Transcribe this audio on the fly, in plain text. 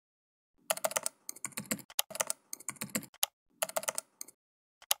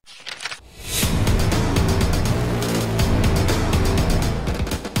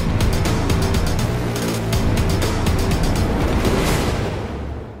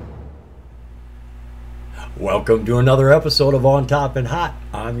Welcome to another episode of On Top and Hot.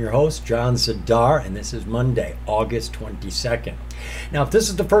 I'm your host, John Zidar, and this is Monday, August 22nd. Now, if this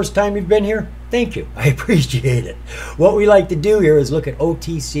is the first time you've been here, thank you. I appreciate it. What we like to do here is look at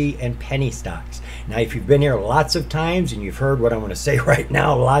OTC and penny stocks. Now, if you've been here lots of times and you've heard what I'm going to say right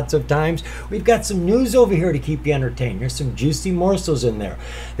now lots of times, we've got some news over here to keep you entertained. There's some juicy morsels in there.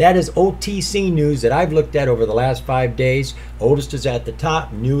 That is OTC news that I've looked at over the last 5 days. Oldest is at the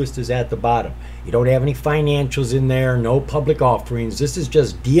top, newest is at the bottom. You don't have any financials in there, no public offerings. This is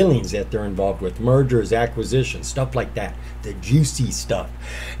just dealings that they're involved with, mergers, acquisitions, stuff like that, the juicy stuff.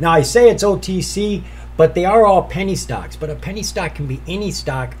 Now, I say it's OTC, but they are all penny stocks. But a penny stock can be any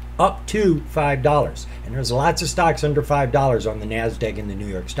stock up to $5. And there's lots of stocks under $5 on the NASDAQ and the New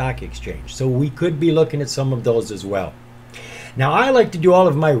York Stock Exchange. So we could be looking at some of those as well. Now, I like to do all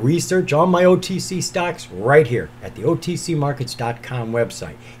of my research on my OTC stocks right here at the OTCmarkets.com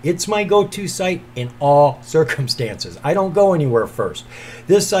website. It's my go-to site in all circumstances. I don't go anywhere first.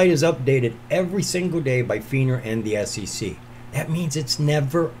 This site is updated every single day by FINRA and the SEC. That means it's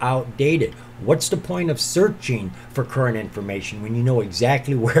never outdated. What's the point of searching for current information when you know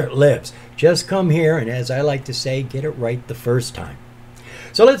exactly where it lives? Just come here and, as I like to say, get it right the first time.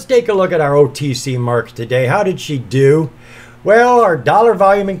 So let's take a look at our OTC market today. How did she do? Well, our dollar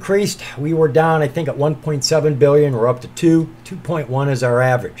volume increased. We were down, I think, at 1.7 billion. We're up to 2.1 is our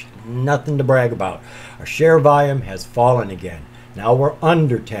average. Nothing to brag about. Our share volume has fallen again. Now we're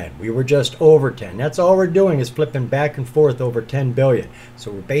under 10. We were just over 10. That's all we're doing is flipping back and forth over 10 billion. So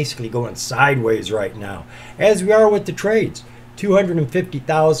we're basically going sideways right now, as we are with the trades.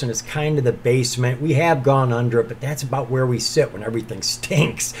 250,000 is kind of the basement. We have gone under it, but that's about where we sit when everything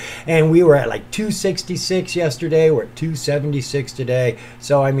stinks. And we were at like 266 yesterday. We're at 276 today.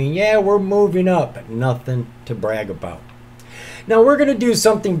 So, I mean, yeah, we're moving up, but nothing to brag about. Now, we're going to do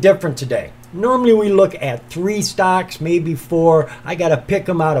something different today. Normally, we look at 3 stocks, maybe 4. I got to pick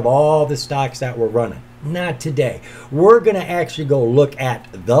them out of all the stocks that we're running. Not today. We're going to actually go look at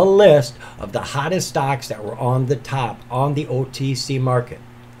the list of the hottest stocks that were on the top on the OTC market.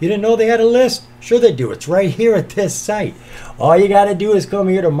 You didn't know they had a list? Sure they do. It's right here at this site. All you got to do is come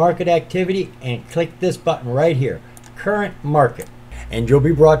here to Market Activity and click this button right here, Current Market. And you'll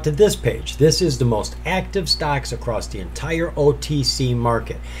be brought to this page. This is the most active stocks across the entire OTC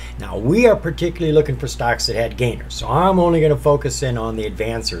market. Now, we are particularly looking for stocks that had gainers. So I'm only going to focus in on the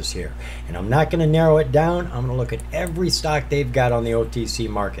advancers here. And I'm not going to narrow it down. I'm going to look at every stock they've got on the OTC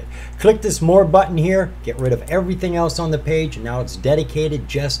market. Click this More button here. Get rid of everything else on the page. And now it's dedicated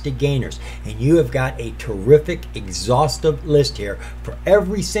just to gainers. And you have got a terrific, exhaustive list here for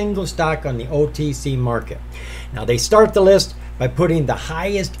every single stock on the OTC market. Now, they start the list by putting the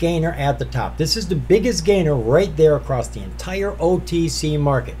highest gainer at the top. This is the biggest gainer right there across the entire OTC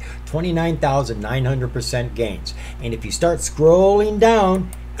market, 29,900% gains. And if you start scrolling down,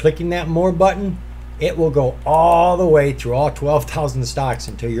 clicking that More button, it will go all the way through all 12,000 stocks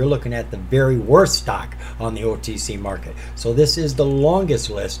until you're looking at the very worst stock on the OTC market. So this is the longest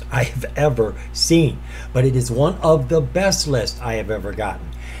list I have ever seen, but it is one of the best lists I have ever gotten.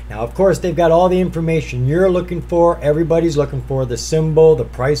 Now, of course, they've got all the information you're looking for. Everybody's looking for the symbol, the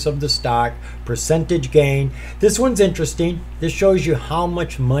price of the stock, percentage gain. This one's interesting. This shows you how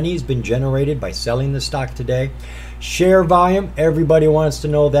much money has been generated by selling the stock today. Share volume, everybody wants to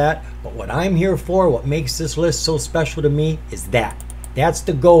know that. But what I'm here for, what makes this list so special to me is that. That's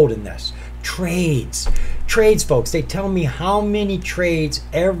the gold in this. Trades. Trades, folks. They tell me how many trades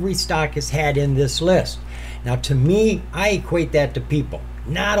every stock has had in this list. Now, to me, I equate that to people.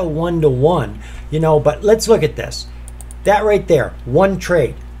 Not a one-to-one, you know, but let's look at this. That right there, one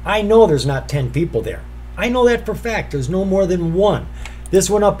trade. I know there's not 10 people there. I know that for a fact. There's no more than one. This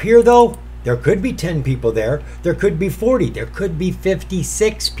one up here, though, there could be 10 people there. There could be 40. There could be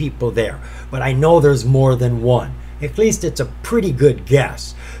 56 people there. But I know there's more than one. At least it's a pretty good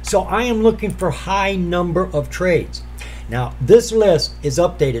guess. So I am looking for high number of trades. Now, this list is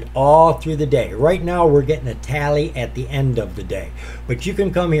updated all through the day. Right now, we're getting a tally at the end of the day. But you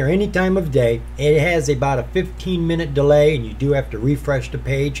can come here any time of day. It has about a 15-minute delay, and you do have to refresh the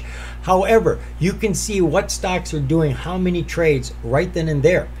page. However, you can see what stocks are doing how many trades right then and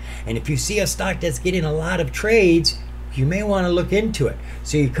there. And if you see a stock that's getting a lot of trades, you may want to look into it.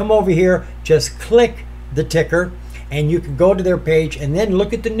 So you come over here, just click the ticker, and you can go to their page and then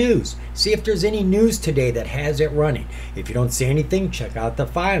look at the news. See if there's any news today that has it running. If you don't see anything, check out the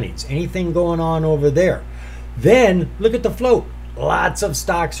filings. Anything going on over there. Then look at the float. Lots of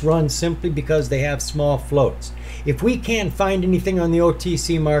stocks run simply because they have small floats. If we can't find anything on the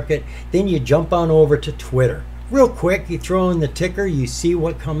OTC market, then you jump on over to Twitter. Real quick, you throw in the ticker, you see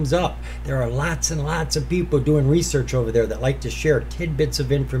what comes up. There are lots and lots of people doing research over there that like to share tidbits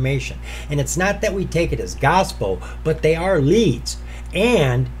of information. And it's not that we take it as gospel, but they are leads.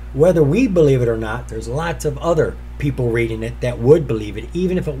 And whether we believe it or not, there's lots of other people reading it that would believe it,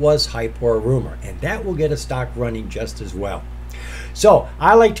 even if it was hype or a rumor. And that will get a stock running just as well. So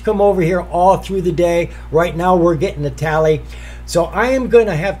I like to come over here all through the day. Right now we're getting the tally. So I am going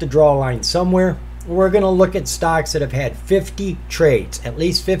to have to draw a line somewhere. We're going to look at stocks that have had 50 trades, at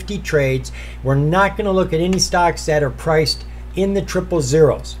least 50 trades. We're not going to look at any stocks that are priced in the triple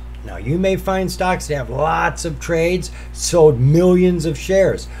zeros. Now, you may find stocks that have lots of trades, sold millions of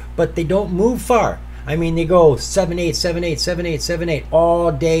shares, but they don't move far. I mean, they go 78, 78, 78, 78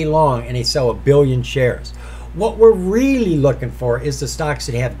 all day long, and they sell 1 billion shares. What we're really looking for is the stocks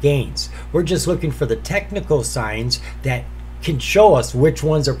that have gains. We're just looking for the technical signs that can show us which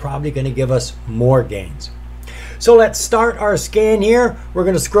ones are probably going to give us more gains. So let's start our scan here. We're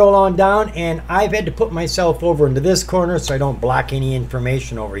going to scroll on down, and I've had to put myself over into this corner so I don't block any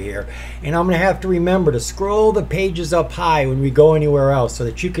information over here. And I'm going to have to remember to scroll the pages up high when we go anywhere else so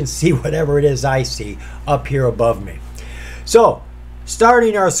that you can see whatever it is I see up here above me. So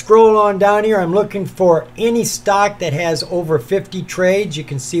starting our scroll on down here, I'm looking for any stock that has over 50 trades. You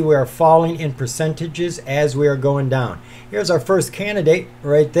can see we are falling in percentages as we are going down. Here's our first candidate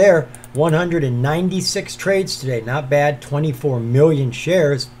right there. 196 trades today. Not bad. 24 million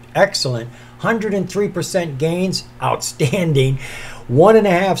shares. Excellent. 103% gains. Outstanding.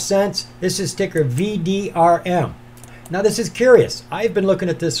 1.5 cents. This is ticker VDRM. Now this is curious. I've been looking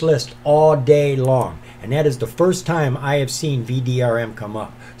at this list all day long, and that is the first time I have seen VDRM come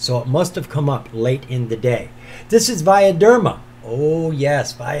up. So it must have come up late in the day. This is Viaderma. Oh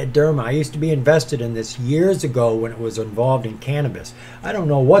yes, Viaderma. I used to be invested in this years ago when it was involved in cannabis. I don't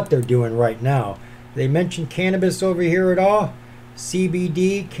know what they're doing right now. They mention cannabis over here at all?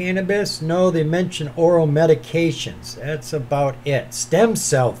 CBD, cannabis? No, they mention oral medications. That's about it. Stem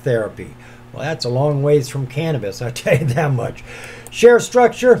cell therapy. Well, that's a long ways from cannabis, I'll tell you that much. Share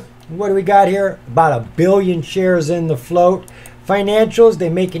structure, what do we got here? About 1 billion shares in the float. Financials, they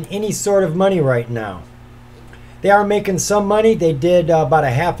making any sort of money right now. They are making some money. They did about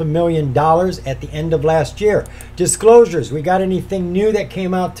 $500,000 at the end of last year. Disclosures, we got anything new that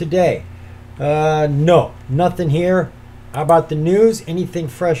came out today? No, nothing here. How about the news? Anything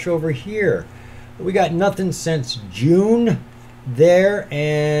fresh over here? We got nothing since June there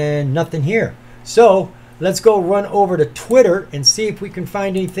and nothing here. So let's go run over to Twitter and see if we can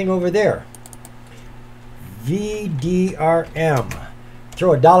find anything over there. VDRM.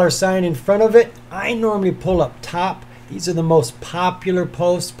 Throw a $sign in front of it. I normally pull up top. These are the most popular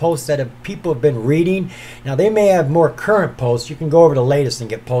posts that people have been reading. Now they may have more current posts. You can go over to latest and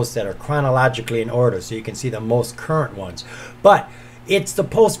get posts that are chronologically in order so you can see the most current ones. But it's the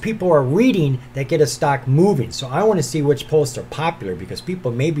posts people are reading that get a stock moving. So I want to see which posts are popular because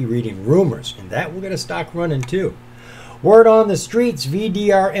people may be reading rumors, and that will get a stock running too. Word on the streets,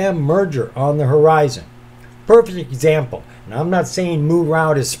 VDRM merger on the horizon. Perfect example. Now, I'm not saying Move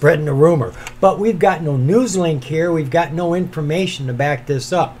Round is spreading a rumor, but we've got no news link here. We've got no information to back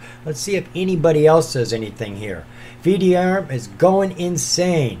this up. Let's see if anybody else says anything here. VDRM is going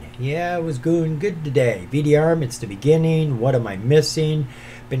insane. Yeah, it was going good today. VDRM, it's the beginning. What am I missing?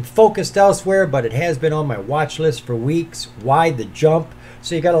 Been focused elsewhere, but it has been on my watch list for weeks. Why the jump?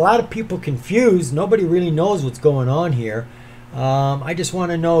 So you got a lot of people confused. Nobody really knows what's going on here. I just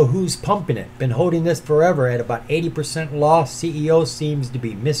want to know who's pumping it. Been holding this forever at about 80% loss. CEO seems to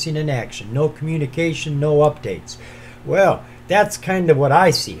be missing in action. No communication, no updates. Well, that's kind of what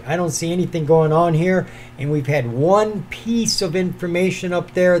I see. I don't see anything going on here. And we've had one piece of information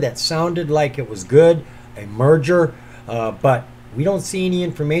up there that sounded like it was good, a merger, but we don't see any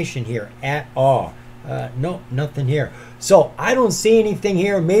information here at all. No, nothing here. So I don't see anything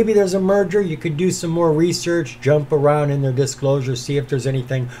here. Maybe there's a merger. You could do some more research, jump around in their disclosure, see if there's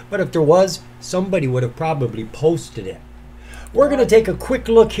anything. But if there was, somebody would have probably posted it. We're going to take a quick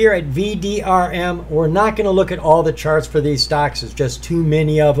look here at VDRM. We're not going to look at all the charts for these stocks. There's just too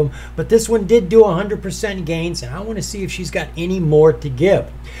many of them. But this one did do 100% gains, and I want to see if she's got any more to give.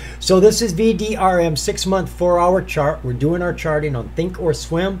 So this is VDRM 6-month 4-hour chart. We're doing our charting on Think or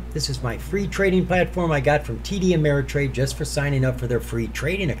Swim. This is my free trading platform I got from TD Ameritrade just for signing up for their free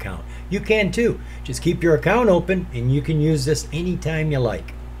trading account. You can too. Just keep your account open, and you can use this anytime you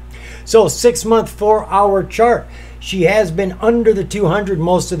like. So 6-month 4-hour chart. She has been under the 200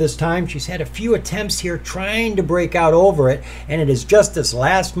 most of this time. She's had a few attempts here trying to break out over it, and it is just this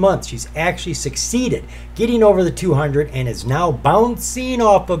last month she's actually succeeded getting over the 200 and is now bouncing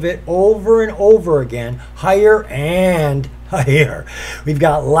off of it over and over again, higher and higher. We've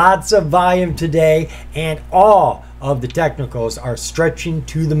got lots of volume today, and all of the technicals are stretching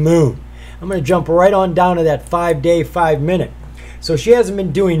to the moon. I'm going to jump right on down to that 5-day, 5-minute. So she hasn't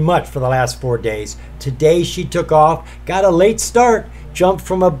been doing much for the last 4 days. Today she took off, got a late start, jumped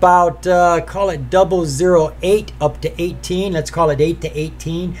from about, call it 008 up to 18. Let's call it 8 to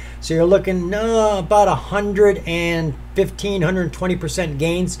 18. So you're looking about 115, 120%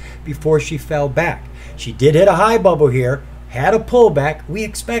 gains before she fell back. She did hit a high bubble here, had a pullback. We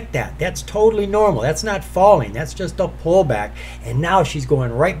expect that. That's totally normal. That's not falling. That's just a pullback. And now she's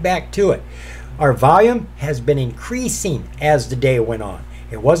going right back to it. Our volume has been increasing as the day went on.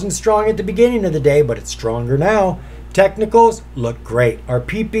 It wasn't strong at the beginning of the day, but it's stronger now. Technicals look great. Our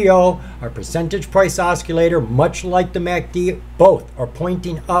PPO, our percentage price oscillator, much like the MACD, both are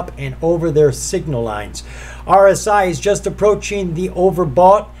pointing up and over their signal lines. RSI is just approaching the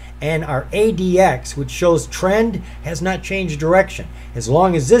overbought, and our ADX, which shows trend, has not changed direction. As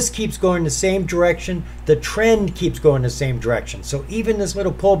long as this keeps going the same direction, the trend keeps going the same direction. So even this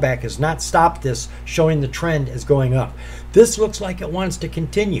little pullback has not stopped this, showing the trend is going up. This looks like it wants to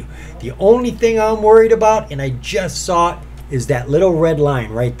continue. The only thing I'm worried about, and I just saw it, is that little red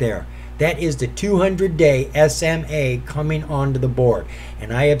line right there. That is the 200-day SMA coming onto the board.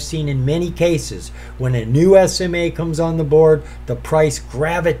 And I have seen in many cases, when a new SMA comes on the board, the price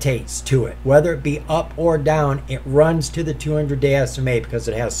gravitates to it. Whether it be up or down, it runs to the 200-day SMA because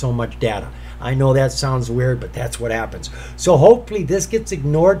it has so much data. I know that sounds weird, but that's what happens. So hopefully this gets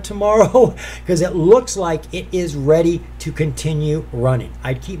ignored tomorrow because it looks like it is ready to continue running.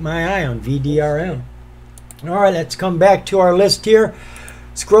 I'd keep my eye on VDRM. All right, let's come back to our list here.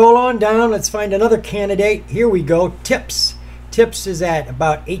 Scroll on down. Let's find another candidate. Here we go. TIPS. TIPS is at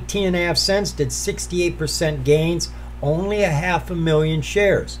about 18.5 cents, did 68% gains, only 500,000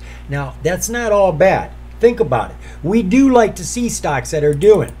 shares. Now, that's not all bad. Think about it. We do like to see stocks that are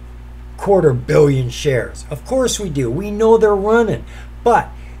doing 250 million shares. Of course we do. We know they're running. But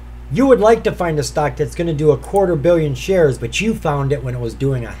you would like to find a stock that's going to do 250 million shares, but you found it when it was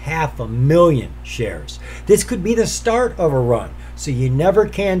doing 500,000 shares. This could be the start of a run. So you never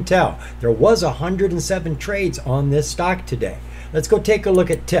can tell. There was 107 trades on this stock today. Let's go take a look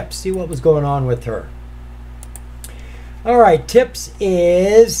at TIPS, see what was going on with her. All right, TIPS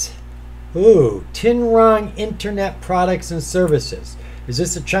is Tinrong Internet Products and Services. Is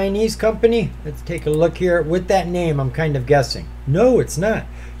this a Chinese company? Let's take a look here. With that name, I'm kind of guessing. No, it's not.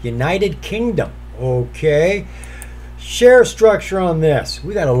 United Kingdom. Okay. Share structure on this.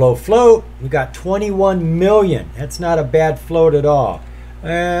 We got a low float. We got 21 million. That's not a bad float at all.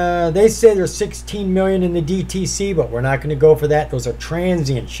 They say there's 16 million in the DTC, but we're not going to go for that. Those are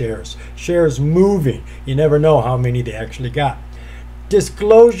transient shares. Shares moving. You never know how many they actually got.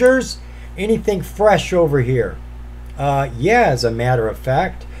 Disclosures. Anything fresh over here? Yeah, as a matter of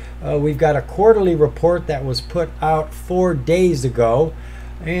fact. We've got a quarterly report that was put out 4 days ago.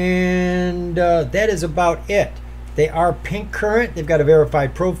 And that is about it. They are pink current. They've got a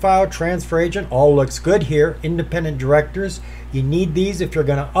verified profile, transfer agent. All looks good here. Independent directors. You need these if you're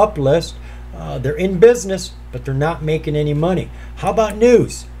going to uplist. They're in business, but they're not making any money. How about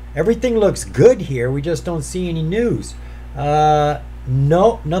news? Everything looks good here. We just don't see any news. No,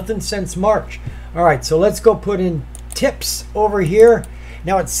 nothing since March. All right, so let's go put in TIPS over here.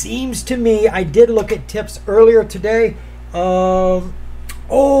 Now, it seems to me, I did look at TIPS earlier today. Oh,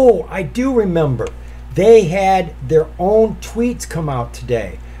 I do remember. They had their own tweets come out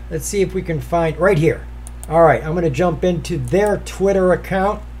today. Let's see if we can find right here. All right, I'm going to jump into their Twitter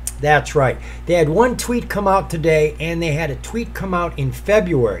account. That's right. They had one tweet come out today, and they had a tweet come out in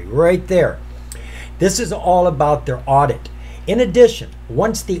February right there. This is all about their audit. In addition,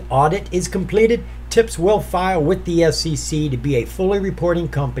 once the audit is completed, TIPS will file with the SEC to be a fully reporting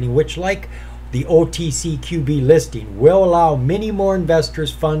company, which, like the OTCQB listing, will allow many more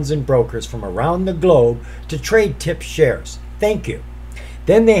investors, funds, and brokers from around the globe to trade TIPS shares. Thank you.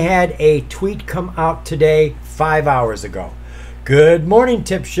 Then they had a tweet come out today, 5 hours ago. Good morning,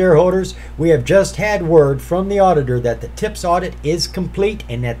 TIPS shareholders. We have just had word from the auditor that the TIPS audit is complete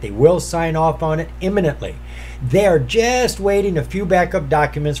and that they will sign off on it imminently. They are just waiting a few backup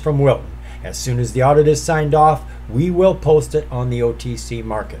documents from Wilton. As soon as the audit is signed off, we will post it on the OTC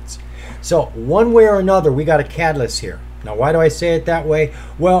markets. So one way or another, we got a catalyst here. Now, why do I say it that way?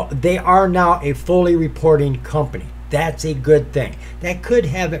 Well, they are now a fully reporting company. That's a good thing. That could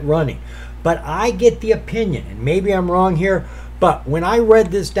have it running. But I get the opinion, and maybe I'm wrong here, but when I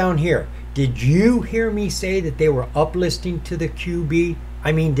read this down here, did you hear me say that they were uplisting to the QB?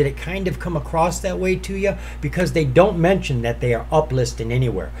 I mean, did it kind of come across that way to you? Because they don't mention that they are uplisting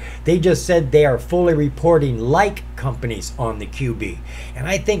anywhere. They just said they are fully reporting like companies on the QB. And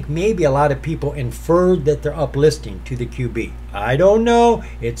I think maybe a lot of people inferred that they're uplisting to the QB. I don't know.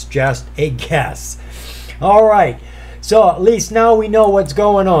 It's just a guess. All right. So at least now we know what's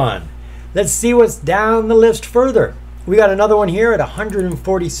going on. Let's see what's down the list further. We got another one here at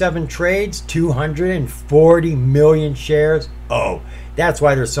 147 trades, 240 million shares. Oh, that's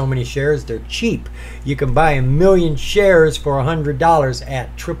why there's so many shares. They're cheap. You can buy 1 million shares for $100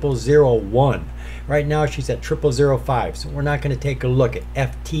 at 0001. Right now she's at 0005, so we're not going to take a look at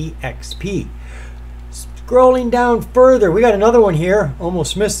FTXP. Scrolling down further, we got another one here.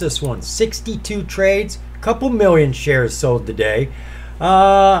 Almost missed this one. 62 trades, couple million shares sold today.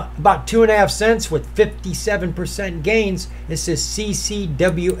 About 2.5 cents with 57% gains. This is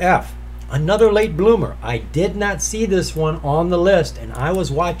CCWF. Another late bloomer. I did not see this one on the list, and I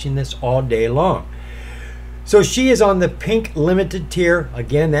was watching this all day long. So she is on the pink limited tier.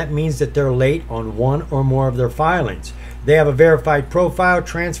 Again, that means that they're late on one or more of their filings. They have a verified profile,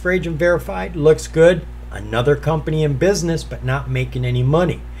 transfer agent verified, looks good. Another company in business, but not making any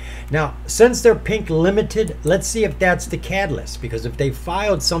money. Now, since they're pink limited, let's see if that's the catalyst, because if they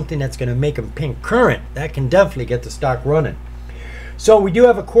filed something that's going to make them pink current, that can definitely get the stock running. So we do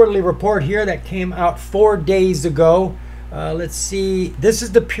have a quarterly report here that came out 4 days ago. Let's see, this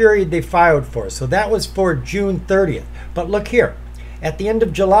is the period they filed for. So that was for June 30th. But look here, at the end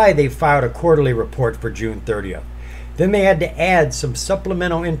of July, they filed a quarterly report for June 30th. Then they had to add some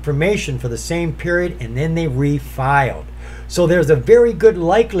supplemental information for the same period, and then they refiled. So there's a very good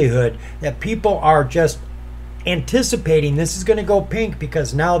likelihood that people are just anticipating this is going to go pink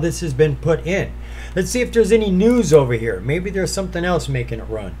because now this has been put in. Let's see if there's any news over here. Maybe there's something else making it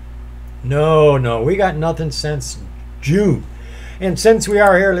run. No, we got nothing since June. And since we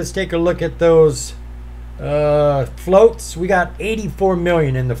are here, let's take a look at those floats. We got 84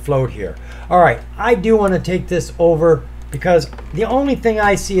 million in the float here. All right, I do want to take this over because the only thing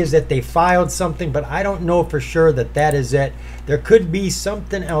I see is that they filed something, but I don't know for sure that that is it. There could be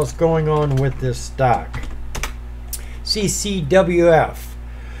something else going on with this stock. CCWF.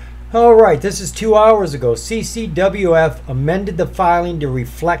 All right, this is 2 hours ago. CCWF amended the filing to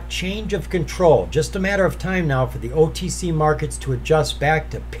reflect change of control. Just a matter of time now for the OTC markets to adjust back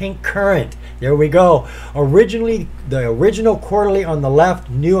to pink current. There we go. Originally, the original quarterly on the left,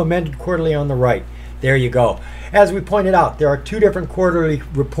 new amended quarterly on the right. There you go. As we pointed out, there are 2 different quarterly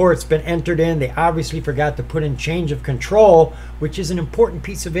reports been entered in. They obviously forgot to put in change of control, which is an important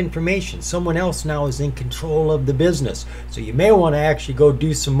piece of information. Someone else now is in control of the business. So you may want to actually go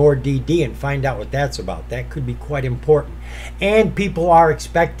do some more DD and find out what that's about. That could be quite important. And people are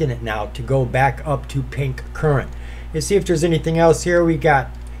expecting it now to go back up to pink current. Let's see if there's anything else here. We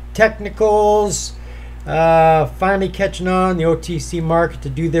got technicals. Finally catching on the OTC market to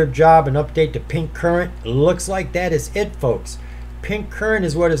do their job and update to pink current. Looks like that is it, folks. Pink current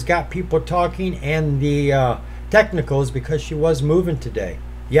is what has got people talking, and the technicals, because she was moving today.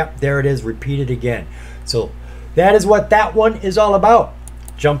 Yep, there it is, repeated again. So that is what that one is all about.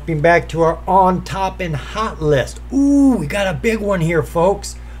 Jumping back to our on top and hot list. Ooh, we got a big one here,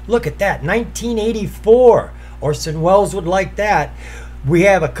 folks. Look at that, 1984. Orson Welles would like that. We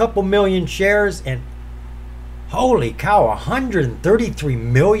have a couple million shares, and holy cow, $133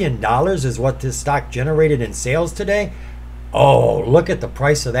 million is what this stock generated in sales today. Oh, look at the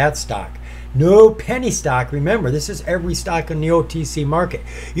price of that stock. No penny stock. Remember, this is every stock in the OTC market.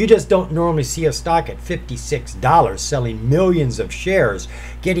 You just don't normally see a stock at $56 selling millions of shares,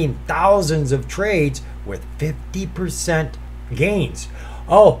 getting thousands of trades with 50% gains.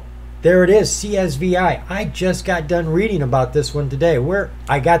 Oh, there it is, CSVI. I just got done reading about this one today. Where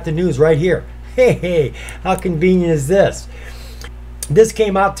I got the news right here. Hey, how convenient is this? This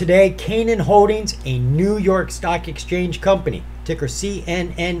came out today. Canaan Holdings, a New York Stock Exchange company, ticker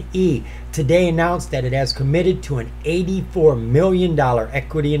CNNE, today announced that it has committed to an $84 million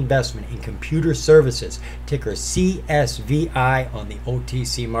equity investment in computer services, ticker CSVI, on the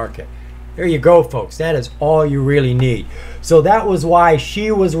OTC market. There you go, folks. That is all you really need. So that was why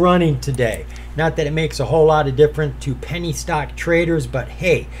she was running today. Not that it makes a whole lot of difference to penny stock traders, but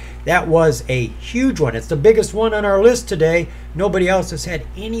hey, that was a huge one. It's the biggest one on our list today. Nobody else has had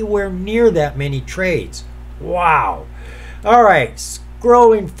anywhere near that many trades. Wow. All right,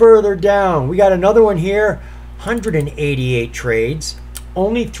 scrolling further down, we got another one here. 188 trades,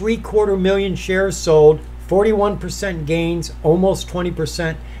 only 750,000 shares sold, 41% gains, almost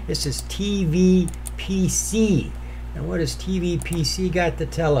 20%. This is TVPC. And what has TVPC got to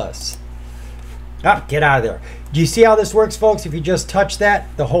tell us? Ah, get out of there. Do you see how this works, folks? If you just touch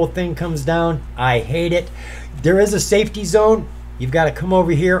that, the whole thing comes down. I hate it. There is a safety zone. You've got to come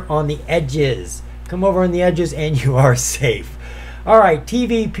over here on the edges. Come over on the edges and you are safe. All right,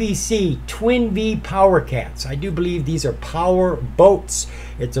 TVPC, Twin V Power Cats. I do believe these are power boats.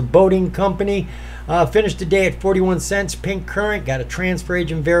 It's a boating company. Finished today at 41 cents. Pink current, got a transfer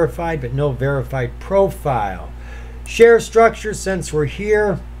agent verified, but no verified profile. Share structure, since we're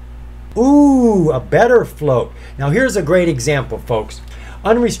here. Ooh, a better float. Now here's a great example, folks.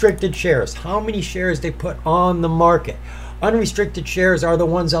 Unrestricted shares. How many shares they put on the market? Unrestricted shares are the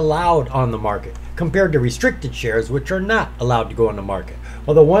ones allowed on the market compared to restricted shares, which are not allowed to go on the market.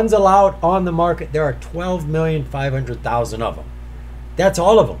 Well, the ones allowed on the market, there are 12,500,000 of them. That's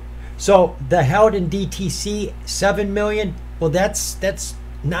all of them. So the held in DTC, 7 million, well, that's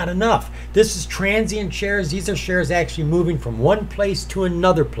not enough. This is transient shares. These are shares actually moving from one place to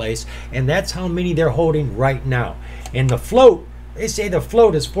another place, and that's how many they're holding right now. And the float, they say the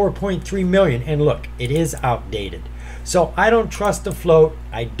float is 4.3 million, and look, it is outdated. So I don't trust the float.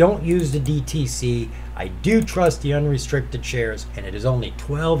 I don't use the DTC. I do trust the unrestricted shares, and it is only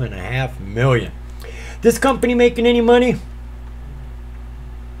 12.5 million. This company making any money?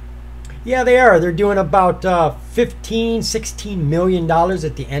 Yeah, they are. They're doing about $16 million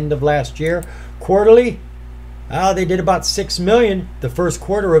at the end of last year. Quarterly, they did about 6 million the first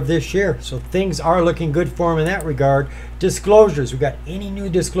quarter of this year. So things are looking good for them in that regard. Disclosures. We got any new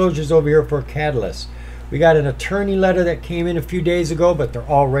disclosures over here for Catalyst? We got an attorney letter that came in a few days ago, but they're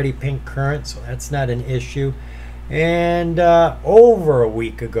already pink current, so that's not an issue. And over a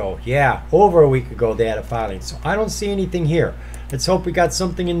week ago, they had a filing. So I don't see anything here. Let's hope we got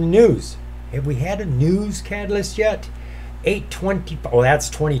something in the news. Have we had a news catalyst yet? 820. Oh, that's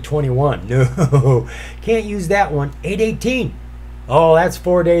 2021. No, can't use that one. 818. Oh, that's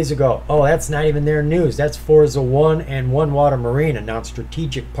 4 days ago. Oh, that's not even their news. That's Forza One and One Water Marine announced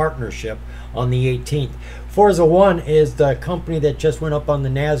strategic partnership on the 18th. Forza One is the company that just went up on the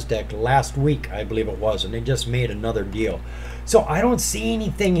NASDAQ last week, I believe it was, and they just made another deal. So I don't see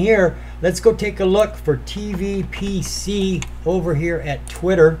anything here. Let's go take a look for TVPC over here at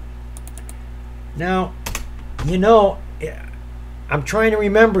Twitter. Now, you know, I'm trying to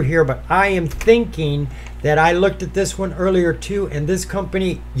remember here, but I am thinking that I looked at this one earlier too, and this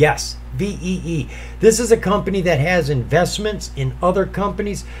company, yes, VEE. This is a company that has investments in other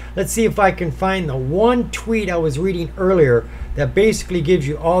companies. Let's see if I can find the one tweet I was reading earlier that basically gives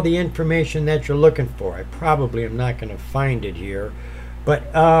you all the information that you're looking for. I probably am not going to find it here,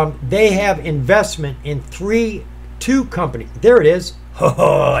 but they have investment in two companies. There it is.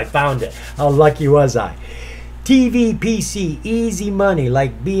 Oh, I found it. How lucky was I? TVPC, easy money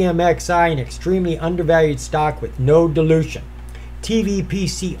like BMXI, an extremely undervalued stock with no dilution.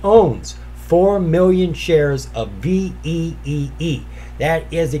 TVPC owns 4 million shares of VEEE.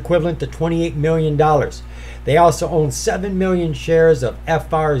 That is equivalent to $28 million. They also own 7 million shares of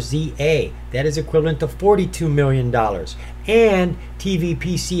FRZA. That is equivalent to $42 million. And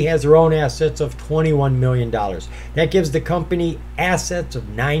TVPC has their own assets of $21 million. That gives the company assets of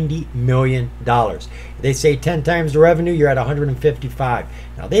 $90 million. They say 10 times the revenue, you're at 155.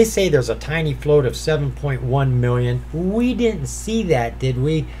 Now they say there's a tiny float of 7.1 million. We didn't see that, did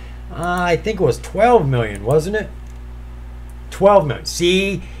we? I think it was 12 million, wasn't it? 12 million.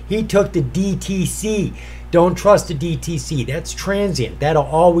 See, he took the DTC. Don't trust the DTC. That's transient. That'll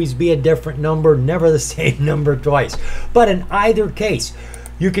always be a different number, never the same number twice. But in either case,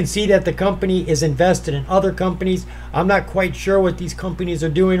 you can see that the company is invested in other companies. I'm not quite sure what these companies are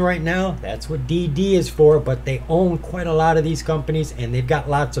doing right now. That's what DD is for, but they own quite a lot of these companies, and they've got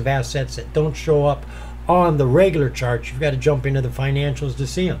lots of assets that don't show up on the regular chart. You've got to jump into the financials to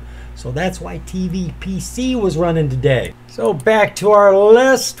see them. So that's why TVPC was running today. So back to our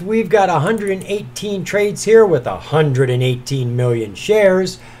list, we've got 118 trades here with 118 million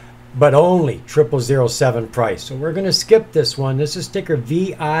shares, but only 0007 price. So we're going to skip this one. This is ticker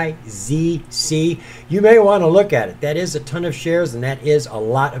VIZC. You may want to look at it. That is a ton of shares, and that is a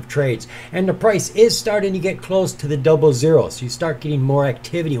lot of trades. And the price is starting to get close to the 00. So you start getting more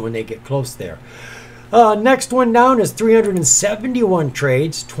activity when they get close there. Next one down is 371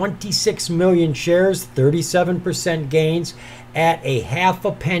 trades, 26 million shares, 37% gains at a half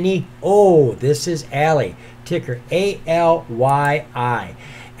a penny. Oh, this is Ally, ticker ALYI.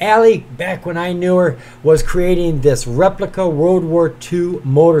 Allie, back when I knew her, was creating this replica World War II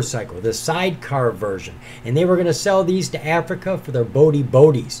motorcycle, the sidecar version. And they were going to sell these to Africa for their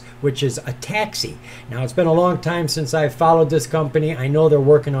bodies, which is a taxi. Now, it's been a long time since I followed this company. I know they're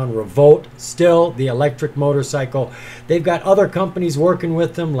working on Revolt, still the electric motorcycle. They've got other companies working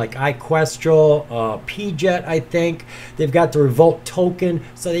with them like iQuestral, P-Jet, I think. They've got the Revolt token,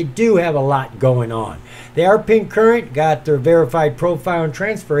 so they do have a lot going on. They are pink current, got their verified profile and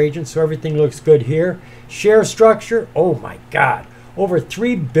transfer agent, so everything looks good here. Share structure, oh my God, over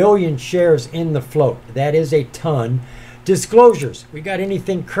 3 billion shares in the float. That is a ton. Disclosures, we got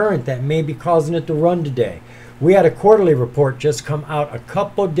anything current that may be causing it to run today. We had a quarterly report just come out a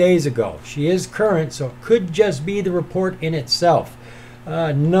couple days ago. She is current, so it could just be the report in itself.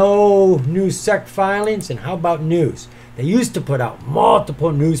 No new SEC filings, and how about news? They used to put out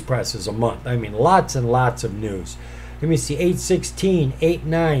multiple news presses a month. I mean, lots and lots of news. Let me see, 816,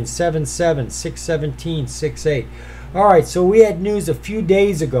 89, 77, 617, 68. All right, so we had news a few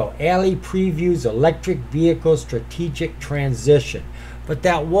days ago. Allie previews electric vehicle strategic transition. But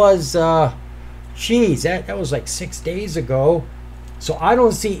that was, geez, that was like 6 days ago. So I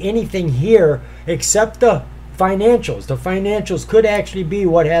don't see anything here except the financials. The financials could actually be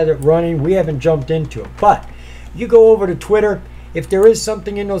what had it running. We haven't jumped into it. But you go over to Twitter, if there is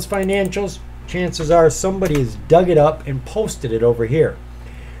something in those financials, chances are somebody has dug it up and posted it over here.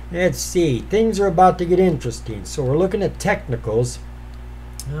 Let's see, things are about to get interesting. So we're looking at technicals.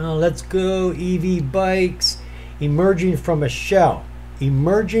 Let's go EV bikes, emerging from a shell.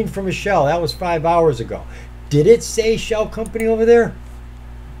 Emerging from a shell, that was 5 hours ago. Did it say Shell Company over there?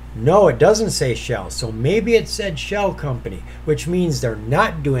 No, it doesn't say Shell. So maybe it said Shell Company, which means they're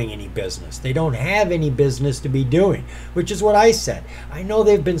not doing any business. They don't have any business to be doing, which is what I said. I know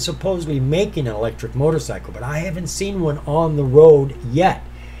they've been supposedly making an electric motorcycle, but I haven't seen one on the road yet.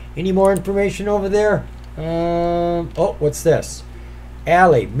 Any more information over there? Oh, what's this?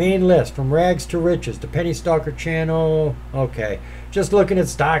 Allie, main list, from rags to riches, the Penny Stalker channel. Okay, just looking at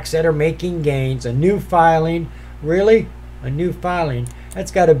stocks that are making gains. A new filing. Really? A new filing?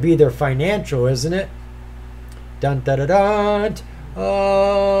 That's got to be their financial, isn't it? Dun dun dun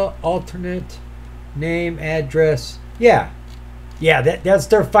dun. Alternate name, address. Yeah, that's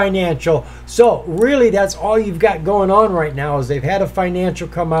their financial. So really, that's all you've got going on right now is they've had a financial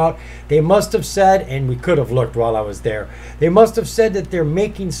come out. They must have said, and we could have looked while I was there, they must have said that they're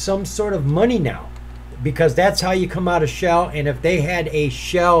making some sort of money now, because that's how you come out of Shell. And if they had a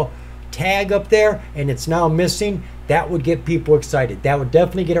Shell tag up there and it's now missing, that would get people excited. That would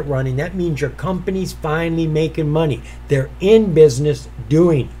definitely get it running. That means your company's finally making money. They're in business,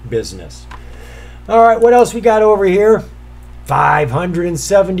 doing business. All right, what else we got over here?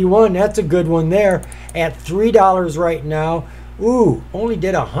 571, that's a good one there, at $3 right now. Ooh, only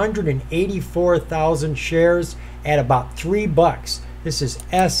did 184,000 shares at about $3. This is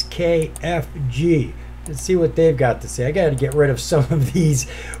SKFG. Let's see what they've got to say. I got to get rid of some of these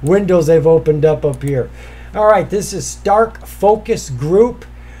windows they've opened up here. All right, this is Stark Focus Group.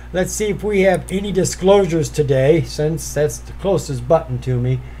 Let's see if we have any disclosures today, since that's the closest button to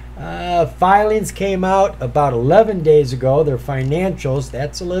me. Filings came out about 11 days ago. Their financials,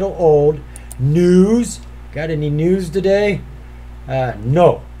 that's a little old. News, got any news today?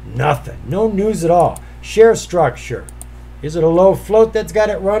 No, nothing. No news at all. Share structure. Is it a low float that's got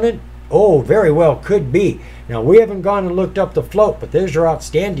it running? Oh, very well could be. Now, we haven't gone and looked up the float, but there's your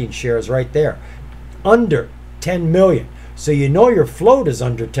outstanding shares right there. Under 10 million. So you know your float is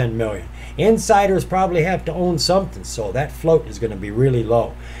under 10 million. Insiders probably have to own something, so that float is going to be really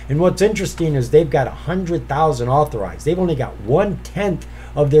low. And what's interesting is they've got 100,000 authorized. They've only got 1/10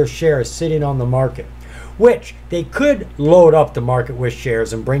 of their shares sitting on the market, which they could load up the market with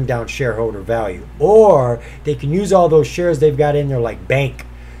shares and bring down shareholder value. Or they can use all those shares they've got in there like bank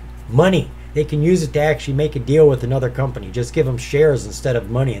money. They can use it to actually make a deal with another company. Just give them shares instead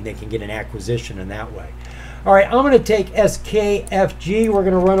of money, and they can get an acquisition in that way. All right, I'm going to take SKFG. We're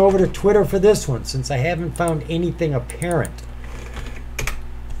going to run over to Twitter for this one, since I haven't found anything apparent.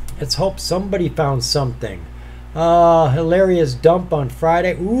 Let's hope somebody found something. Hilarious dump on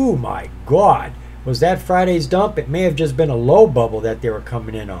Friday. Ooh, my God. Was that Friday's dump? It may have just been a low bubble that they were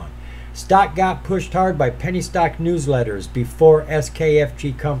coming in on. Stock got pushed hard by penny stock newsletters before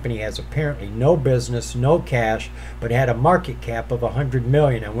SKFG company has apparently no business, no cash, but had a market cap of 100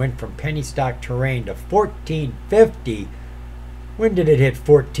 million and went from penny stock terrain to 1450. When did it hit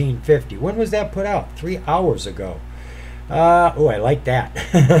 1450? When was that put out? 3 hours ago. Oh, I like that.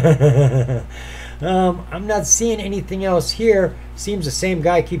 I'm not seeing anything else here. Seems the same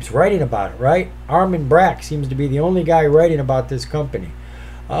guy keeps writing about it, right? Armin Brack seems to be the only guy writing about this company.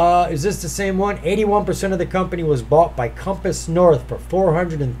 Is this the same one? 81% of the company was bought by Compass North for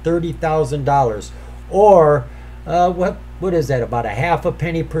 $430,000, or what is that? About a half a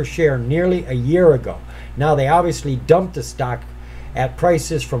penny per share, nearly a year ago. Now they obviously dumped the stock at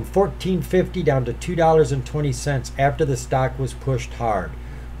prices from $14.50 down to $2.20 after the stock was pushed hard.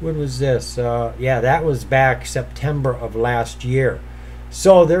 When was this? Yeah, that was back September of last year.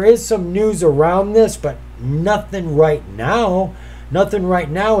 So there is some news around this, but nothing right now. Nothing right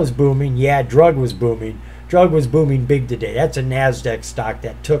now is booming. Yeah, drug was booming. Drug was booming big today. That's a NASDAQ stock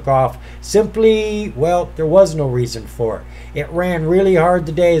that took off simply, well, there was no reason for it. It ran really hard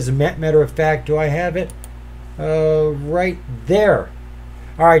today. As a matter of fact, do I have it? Right there.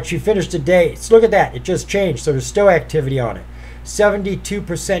 All right, she finished the day. So look at that. It just changed. So there's still activity on it.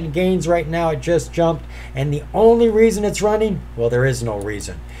 72% gains right now. It just jumped. And the only reason it's running, well, there is no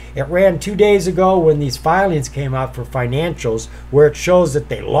reason. It ran 2 days ago when these filings came out for financials, where it shows that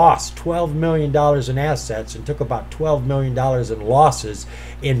they lost $12 million in assets and took about $12 million in losses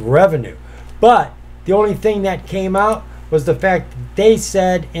in revenue. But the only thing that came out was the fact that they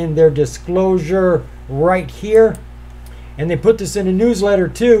said in their disclosure right here, and they put this in a newsletter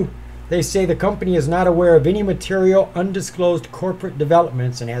too, they say the company is not aware of any material undisclosed corporate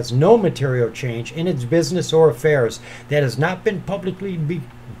developments and has no material change in its business or affairs that has not been publicly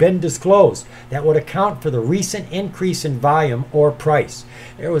been disclosed that would account for the recent increase in volume or price.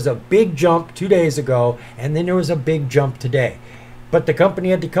 There was a big jump 2 days ago, and then there was a big jump today. But the company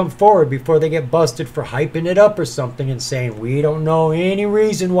had to come forward before they get busted for hyping it up or something and saying, we don't know any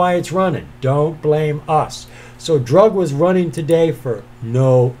reason why it's running. Don't blame us. So drug was running today for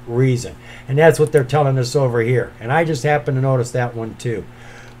no reason. And that's what they're telling us over here. And I just happened to notice that one too.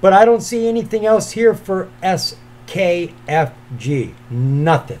 But I don't see anything else here for SKFG.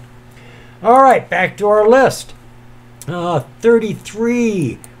 Nothing. All right, back to our list.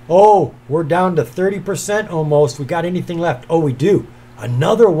 33. Oh, we're down to 30% almost. We got anything left? Oh, we do.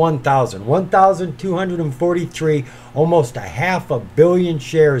 Another 1,000. 1,243. Almost a half a billion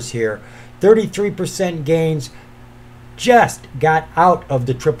shares here. 33% gains. Just got out of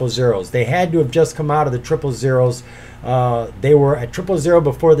the triple zeros. They had to have just come out of the triple zeros. They were at 000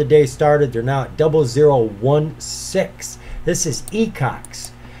 before the day started. They're now at 0016. This is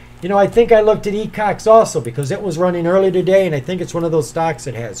ECOX. You know, I think I looked at ECOX also because it was running early today, and I think it's one of those stocks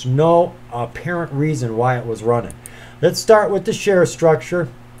that has no apparent reason why it was running. Let's start with the share structure.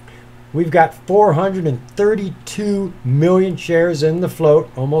 We've got 432 million shares in the float,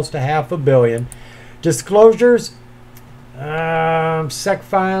 almost a half a billion. Disclosures, SEC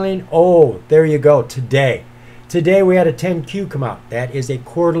filing, oh, there you go, today. Today we had a 10Q come out. That is a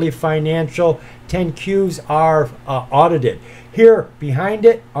quarterly financial. 10Qs are audited. Here behind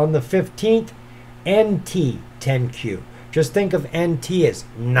it on the 15th, NT 10Q. Just think of NT as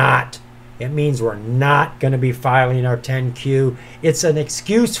not. It means we're not going to be filing our 10Q. It's an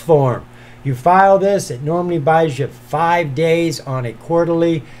excuse form. You file this, it normally buys you 5 days on a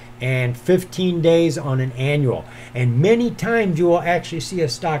quarterly and 15 days on an annual. And many times you will actually see a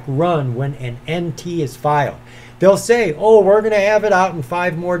stock run when an NT is filed. They'll say, oh, we're going to have it out in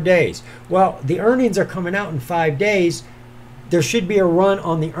 5 more days. Well, the earnings are coming out in 5 days. There should be a run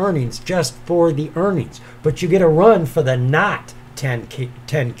on the earnings just for the earnings. But you get a run for the not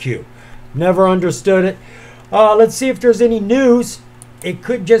 10Q. Never understood it. Let's see if there's any news. It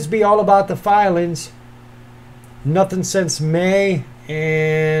could just be all about the filings. Nothing since May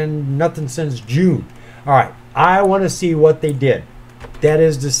and nothing since June. All right, I want to see what they did. That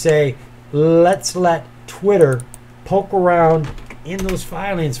is to say, let's let Twitter poke around in those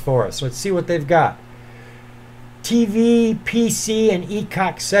filings for us. Let's see what they've got. TV, PC, and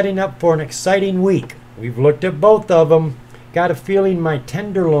ECOX setting up for an exciting week. We've looked at both of them. Got a feeling my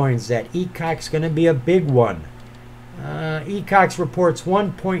tenderloins that ECOX going to be a big one. ECOX reports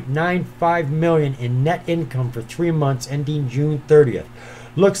 $1.95 million in net income for 3 months ending June 30th.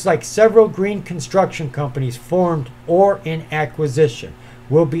 Looks like several green construction companies formed or in acquisition.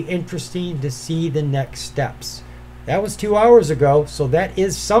 Will be interesting to see the next steps. That was 2 hours ago, so that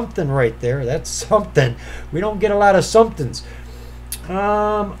is something right there. That's something. We don't get a lot of somethings.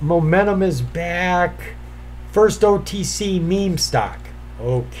 Momentum is back. First OTC meme stock.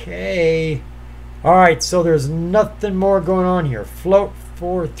 Okay. All right, so there's nothing more going on here. Float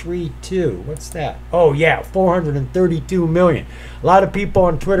 432. What's that? Oh, yeah, 432 million. A lot of people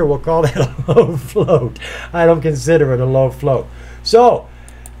on Twitter will call that a low float. I don't consider it a low float. So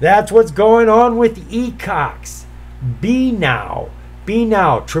that's what's going on with ECOX. Be now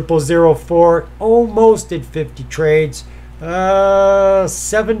 0004, almost at 50 trades.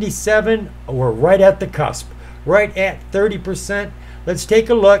 77, we're right at the cusp, right at 30%. Let's take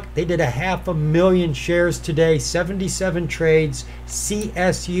a look. They did 500,000 shares today, 77 trades,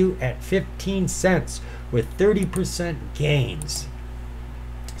 CSU at 15 cents with 30% gains.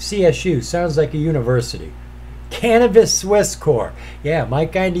 CSU sounds like a university. Cannabis Swiss Corp. Yeah, my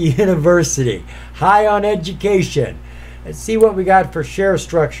kind of university. High on education. Let's see what we got for share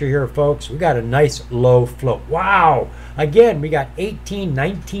structure here, folks. We got a nice low float. Wow. Again, we got 18,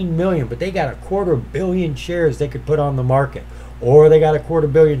 19 million, but they got 250 million shares they could put on the market. Or they got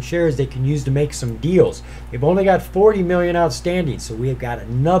 250 million shares they can use to make some deals. They've only got 40 million outstanding, so we have got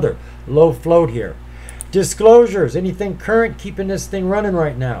another low float here. Disclosures, anything current keeping this thing running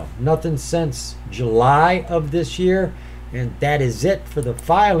right now? Nothing since July of this year, and that is it for the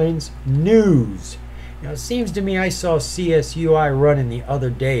filings. News. Now it seems to me I saw CSUI running the other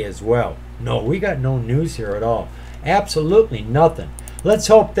day as well. No, we got no news here at all. Absolutely nothing. Let's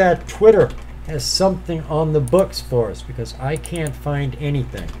hope that Twitter has something on the books for us, because I can't find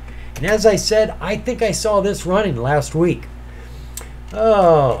anything. And as I said, I think I saw this running last week.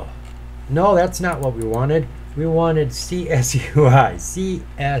 Oh, no, that's not what we wanted. We wanted CSUI.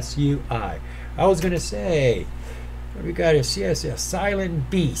 CSUI. I was going to say, we got a CSUI,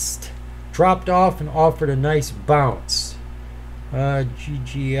 Silent Beast. Dropped off and offered a nice bounce.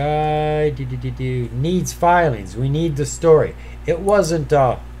 GGI, needs filings. We need the story. It wasn't,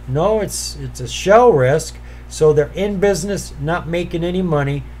 no, it's a shell risk. So they're in business, not making any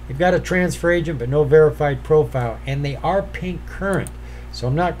money. They've got a transfer agent, but no verified profile. And they are pink current. So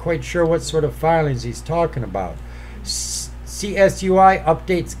I'm not quite sure what sort of filings he's talking about. CSUI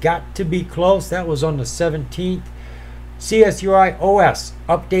updates got to be close. That was on the 17th. CSUI OS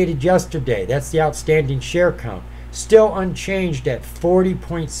updated yesterday. That's the outstanding share count. Still unchanged at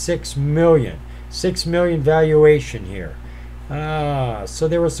 40.6 million. 6 million valuation here. So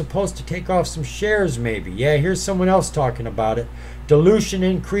they were supposed to take off some shares maybe. Yeah, here's someone else talking about it. Dilution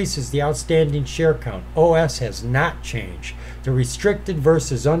increases the outstanding share count. OS has not changed. The restricted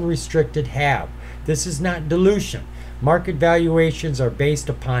versus unrestricted have. This is not dilution. Market valuations are based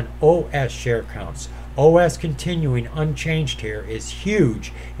upon OS share counts. OS continuing unchanged here is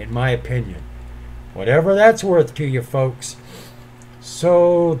huge in my opinion. Whatever that's worth to you folks.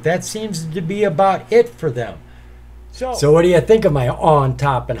 So that seems to be about it for them. So what do you think of my on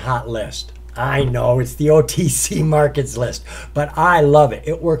top and hot list? I know it's the OTC markets list, but I love it.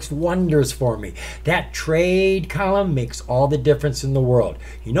 It works wonders for me. That trade column makes all the difference in the world.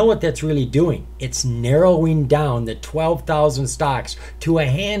 You know what that's really doing? It's narrowing down the 12,000 stocks to a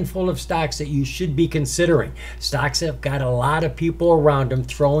handful of stocks that you should be considering. Stocks that have got a lot of people around them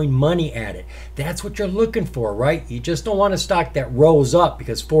throwing money at it. That's what you're looking for, right? You just don't want a stock that rose up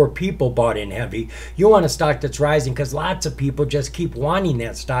because 4 people bought in heavy. You want a stock that's rising because lots of people just keep wanting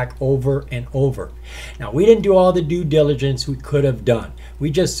that stock over and over. Now, we didn't do all the due diligence we could have done.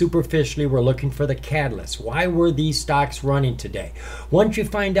 We just superficially were looking for the catalyst. Why were these stocks running today? Once you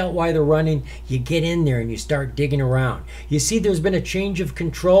find out why they're running, you get in there and you start digging around. You see there's been a change of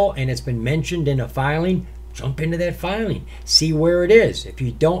control and it's been mentioned in a filing. Jump into that filing, see where it is. If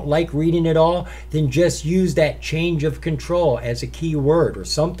you don't like reading it all, then just use that change of control as a key word or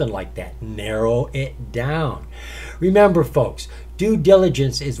something like that. Narrow it down. Remember, folks, due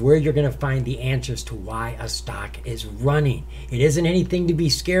diligence is where you're going to find the answers to why a stock is running. It isn't anything to be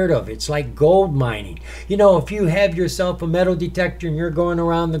scared of. It's like gold mining. You know, if you have yourself a metal detector and you're going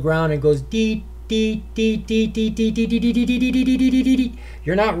around the ground and it goes dee dee dee dee dee dee dee dee dee dee dee dee,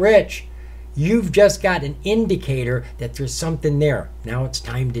 you're not rich. You've just got an indicator that there's something there. Now it's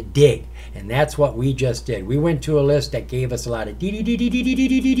time to dig. And that's what we just did. We went to a list that gave us a lot of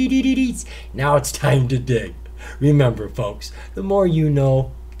dee-dee-dee-dee-dee-dee-dee-dee-dee-dee-dee. Now it's time to dig. Remember, folks, the more you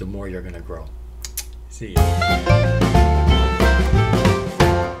know, the more you're going to grow. See you.